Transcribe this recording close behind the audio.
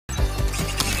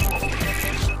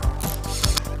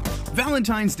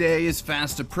Valentine's Day is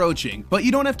fast approaching, but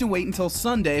you don't have to wait until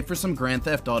Sunday for some Grand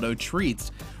Theft Auto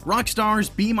treats. Rockstar's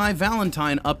Be My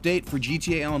Valentine update for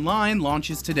GTA Online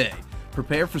launches today.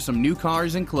 Prepare for some new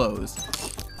cars and clothes.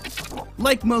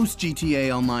 Like most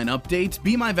GTA Online updates,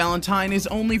 Be My Valentine is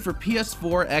only for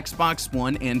PS4, Xbox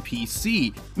One, and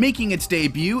PC. Making its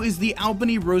debut is the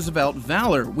Albany Roosevelt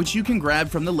Valor, which you can grab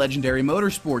from the Legendary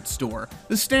Motorsports store.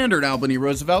 The standard Albany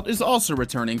Roosevelt is also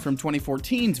returning from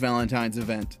 2014's Valentine's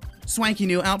event. Swanky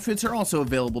new outfits are also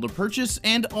available to purchase,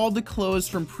 and all the clothes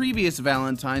from previous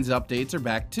Valentine's updates are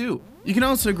back too. You can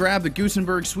also grab the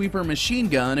Gutenberg Sweeper machine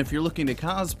gun if you're looking to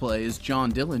cosplay as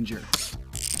John Dillinger.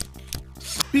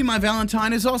 Be My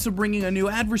Valentine is also bringing a new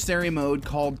adversary mode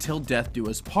called Till Death Do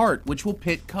Us Part, which will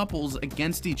pit couples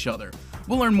against each other.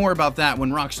 We'll learn more about that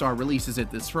when Rockstar releases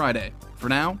it this Friday. For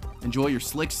now, enjoy your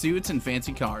slick suits and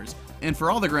fancy cars. And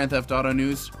for all the Grand Theft Auto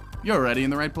news, you're already in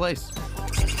the right place.